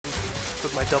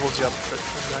with my double jump, but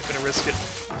I'm not gonna risk it.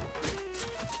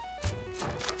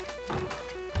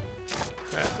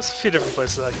 Alright, there's a few different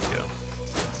places I can go.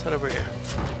 Let's head over here.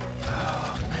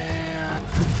 Oh man.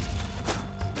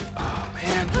 Oh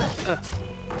man.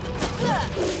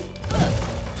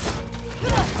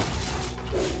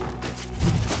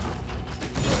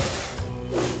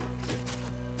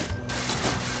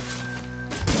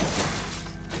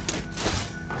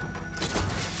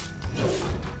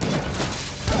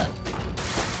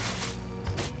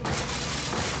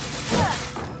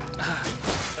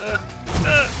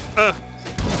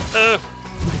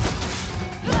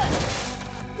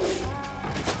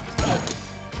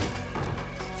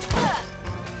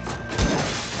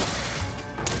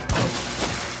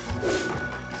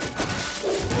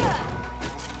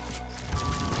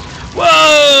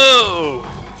 Whoa!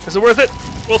 Is it worth it?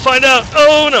 We'll find out.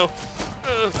 Oh no!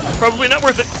 Probably not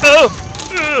worth it.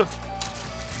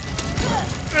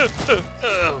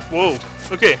 Whoa.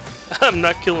 Okay, I'm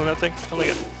not killing that thing. I only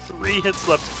got 3 hits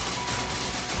left.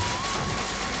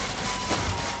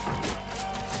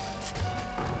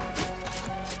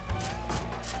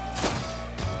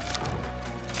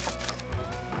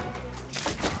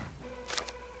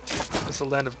 It's the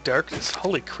land of darkness.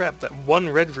 Holy crap, that one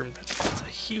red room, that's a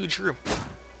huge room.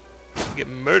 You get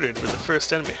murdered with the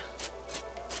first enemy.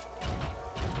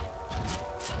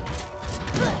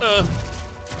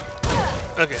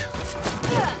 Okay.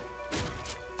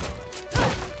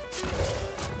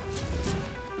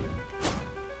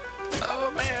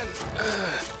 Oh man.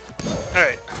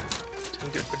 Alright.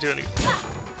 Doing good, we're doing it.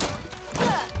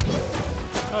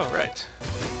 Oh, right.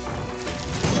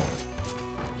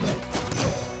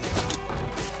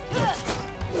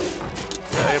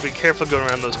 I gotta be careful going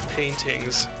around those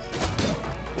paintings.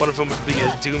 One of them would be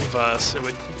a Doom boss. It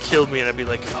would kill me and I'd be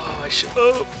like, oh, I should...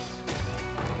 Oh!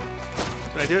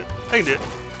 Can I do it? I can do it.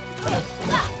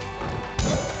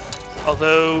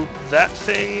 Although, that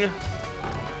thing...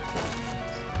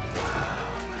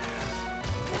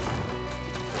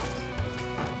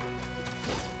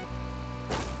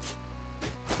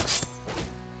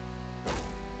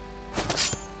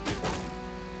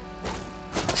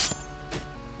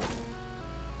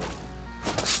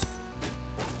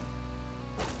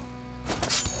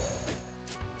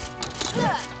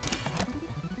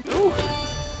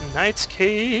 Knight's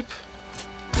Cape.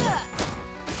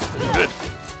 Good.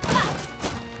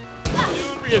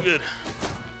 Doing real good.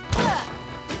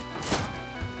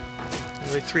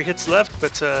 Only 3 hits left,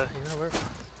 but you know we're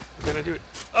gonna do it.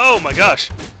 Oh my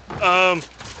gosh. I'll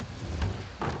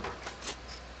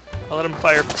let him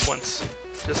fire once.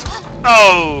 Just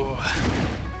oh.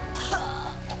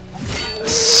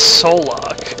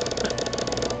 Solok.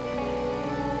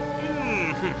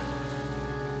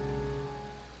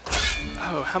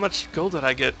 Oh, how much gold did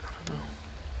I get? Oh.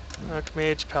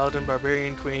 Archmage, Paladin,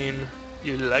 Barbarian, Queen.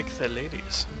 You like the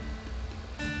ladies.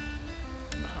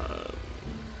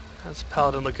 How's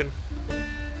Paladin looking?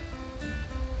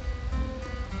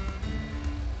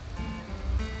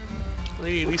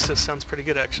 Lady Lisa sounds pretty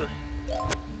good, actually.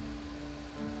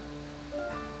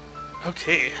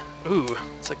 Okay. Ooh,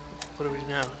 it's like, what do we do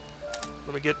now?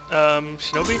 Let me get,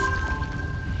 Shinobi?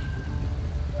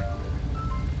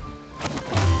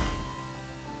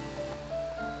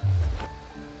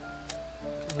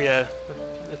 Yeah,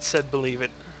 it said believe it.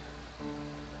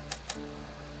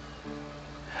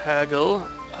 Haggle.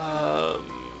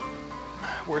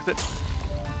 Worth it.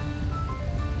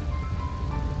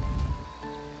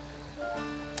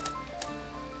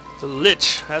 The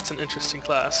Lich. That's an interesting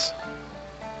class.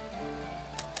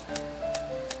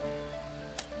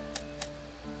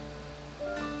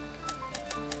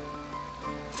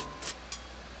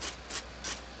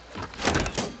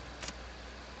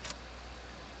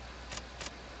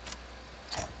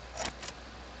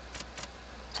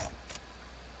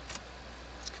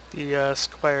 The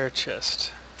Squire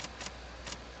chest.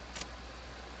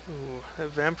 Ooh, that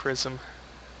vampirism.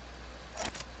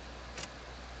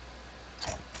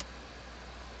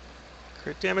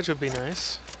 Crit damage would be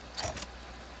nice.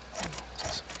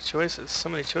 So many choices, so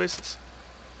many choices.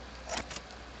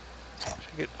 Should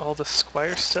I get all the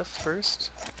Squire stuff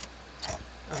first?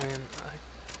 I mean, I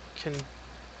can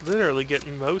literally get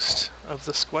most of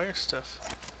the Squire stuff.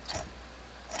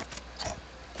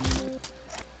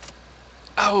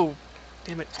 Oh,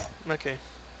 damn it. Okay.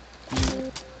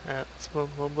 Alright, so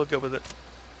we'll go with it.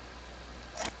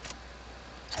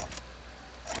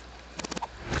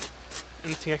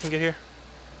 Anything I can get here?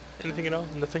 Anything at all?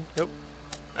 Nothing? Nope.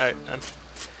 Alright, I'm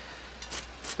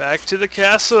back to the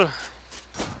castle.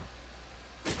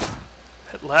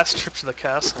 That last trip to the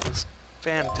castle was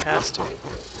fantastic.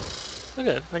 Look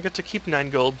at it, I get to keep 9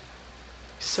 gold.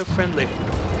 He's so friendly.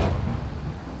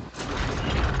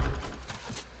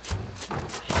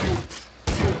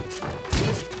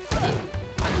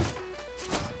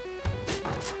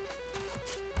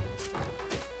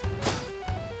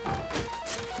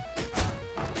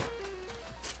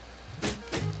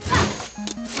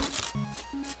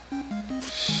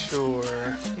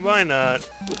 Sure. Why not?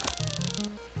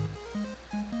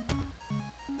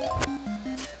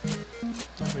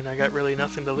 I mean, I got really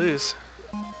nothing to lose.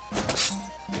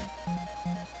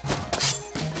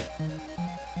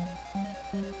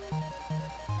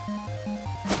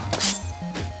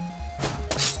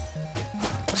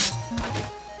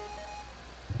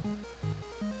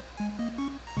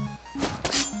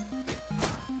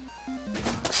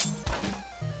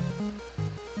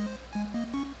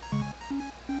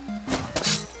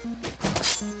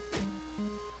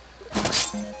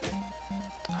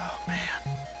 Oh, man.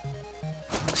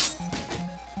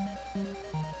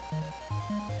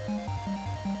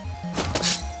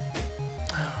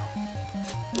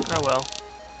 Oh well.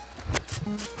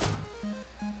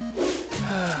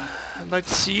 I'd like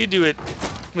to see you do it,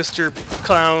 Mr.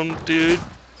 Clown Dude.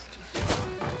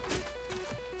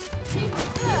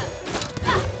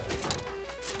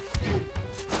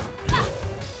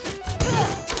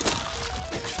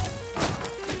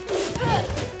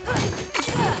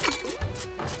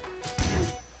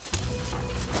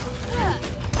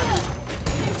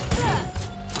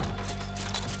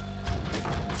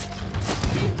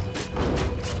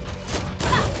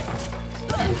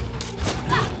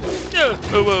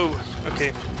 Whoa, whoa,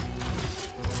 okay.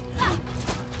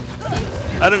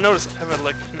 I didn't notice I have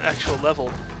like an actual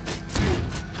level.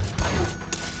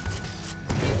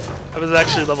 I was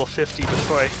actually level 50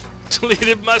 before I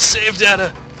deleted my save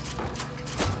data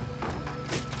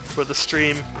for the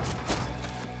stream.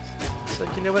 It's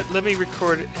like, you know what, let me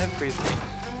record everything.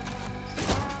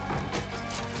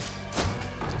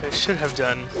 Like I should have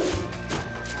done.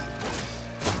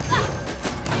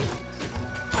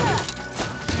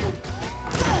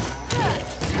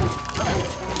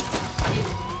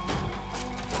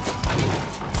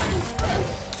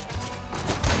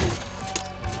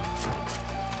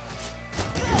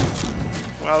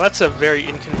 Wow, that's a very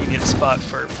inconvenient spot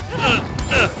for...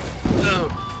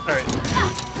 Oh, alright.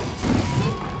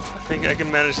 I think I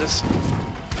can manage this.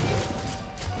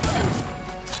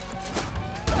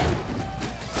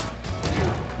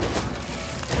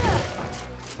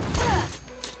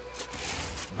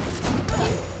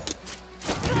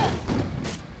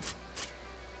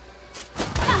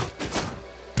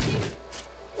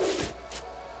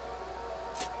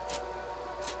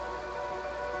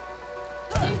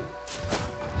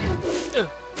 Oh,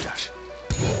 gosh.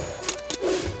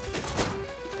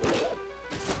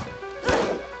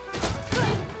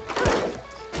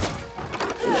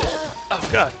 Oh,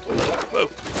 God. Whoa.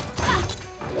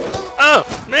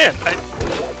 Oh, man.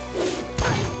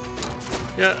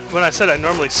 Yeah, when I said I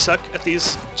normally suck at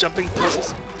these jumping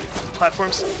puzzles,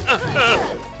 platforms.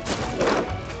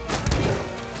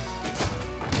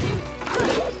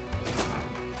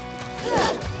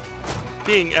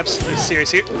 Being absolutely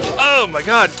serious here. Oh, my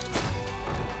God.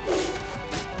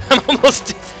 I'm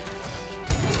almost...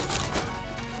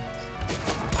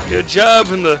 Good job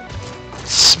in the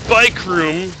spike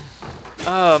room.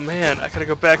 Oh man, I gotta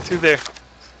go back through there.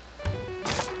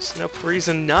 There's no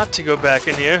reason not to go back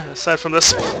in here, aside from the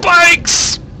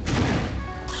spikes!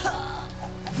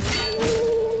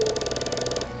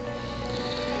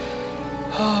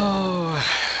 Oh,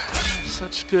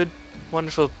 such good,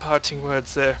 wonderful parting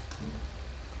words there.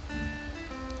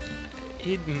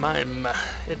 Idmem.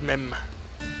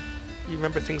 You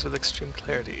remember things with extreme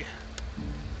clarity.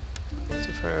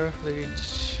 Lucifer, Lady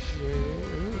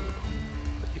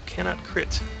but you cannot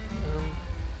crit.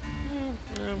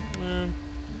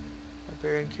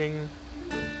 Barbarian King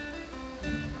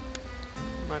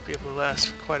might be able to last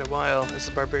for quite a while as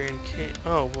the Barbarian King.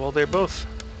 Oh, well, they're both.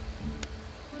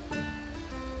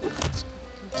 Let's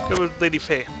go with Lady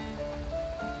Faye.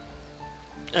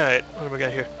 Alright, what have we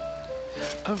got here?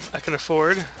 Oh, I can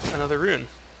afford another rune.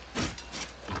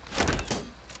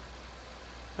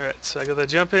 Alright, so I got the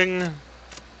jumping.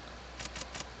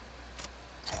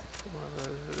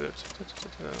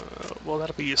 Well,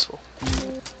 that'll be useful.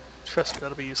 Trust me,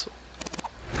 that'll be useful.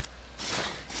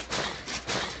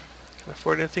 Can I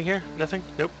afford anything here? Nothing?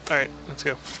 Nope. Alright, let's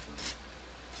go.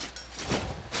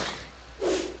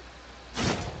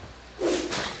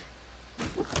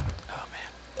 Oh, man.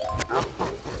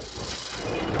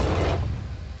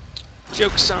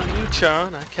 Joke's on you,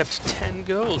 John. I kept 10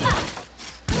 gold.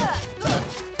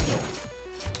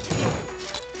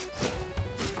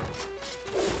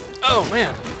 Oh,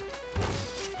 man.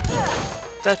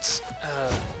 That's,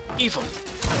 evil.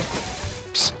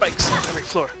 Spikes on every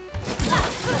floor.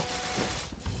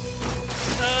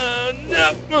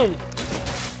 No! Boom!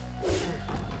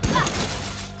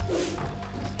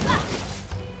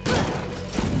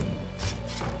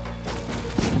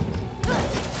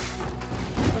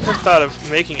 Never thought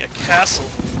of making a castle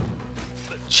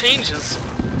that changes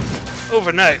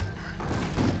overnight.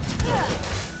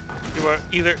 You are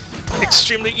either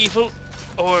extremely evil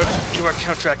or you are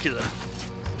Count Dracula.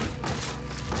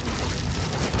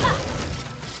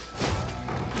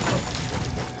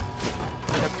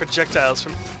 I have projectiles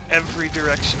from every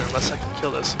direction unless I can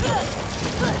kill this.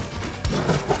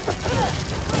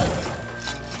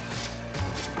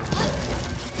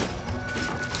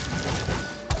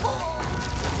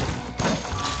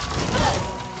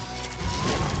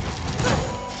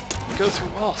 Go through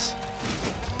walls.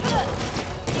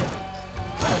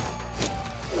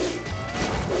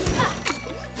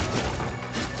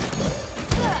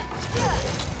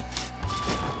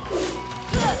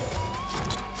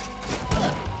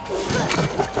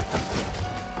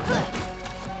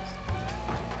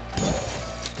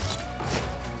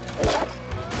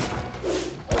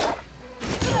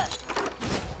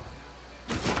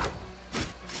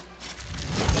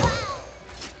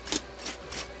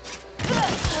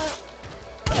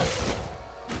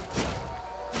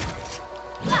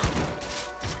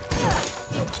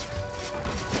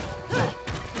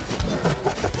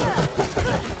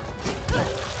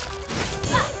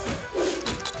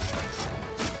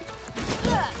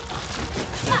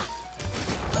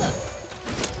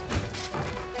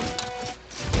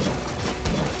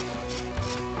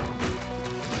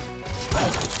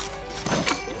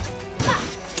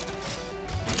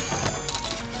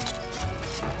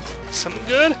 Something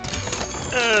good?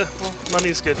 Well,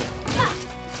 money's good.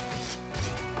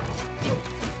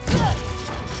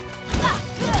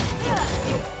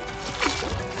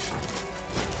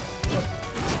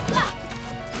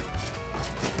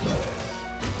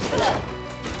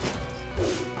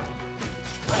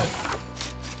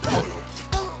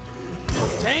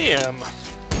 Damn!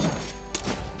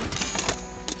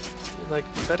 You like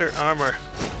better armor.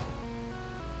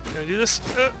 Can I do this?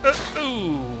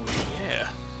 Ooh,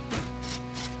 yeah.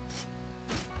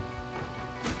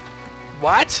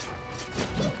 What?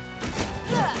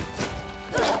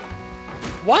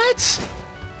 What?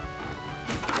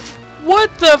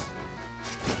 What the f—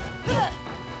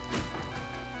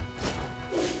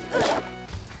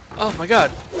 Oh my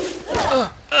god.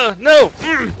 No!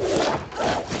 Mm.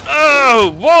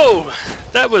 Oh, whoa!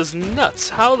 That was nuts.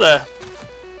 How the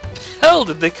hell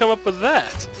did they come up with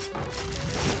that?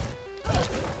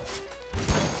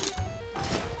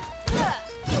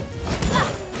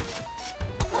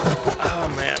 Oh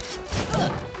man.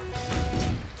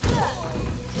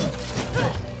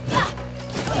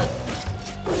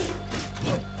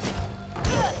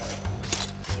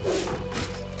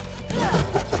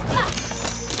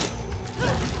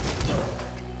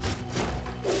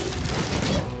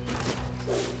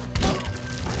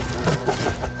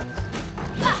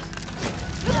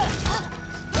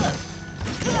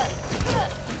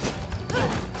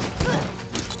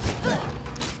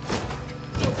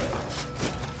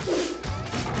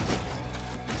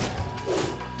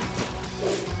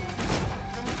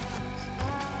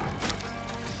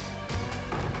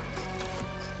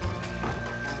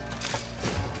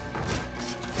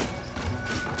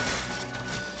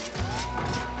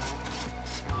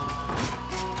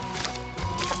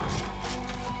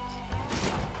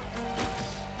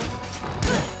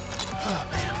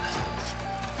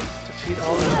 Defeat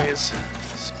all enemies.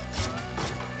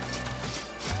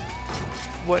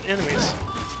 What enemies?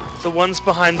 The ones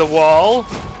behind the wall?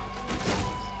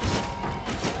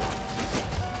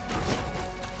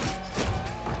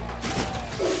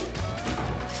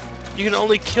 You can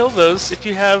only kill those if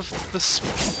you have the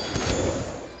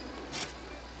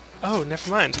Oh, never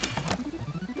mind.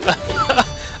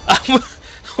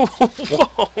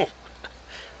 Whoa!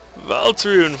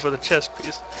 Valtrune for the chest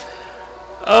piece.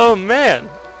 Oh man!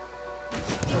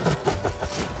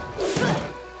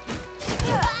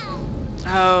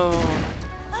 Oh.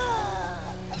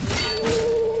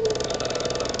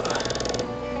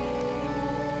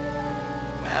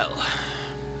 Well.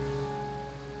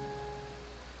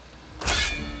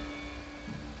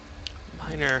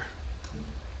 Minor.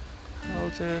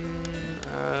 Paladin.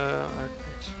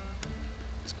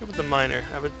 Let's go with the minor.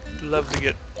 I would love to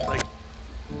get like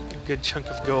a good chunk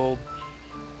of gold.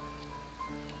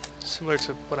 Similar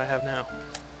to what I have now.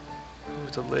 Ooh,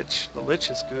 the Lich. The Lich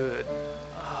is good.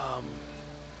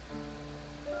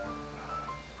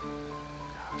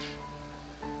 Gosh.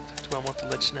 Do I want the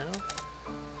Lich now?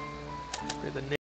 Where the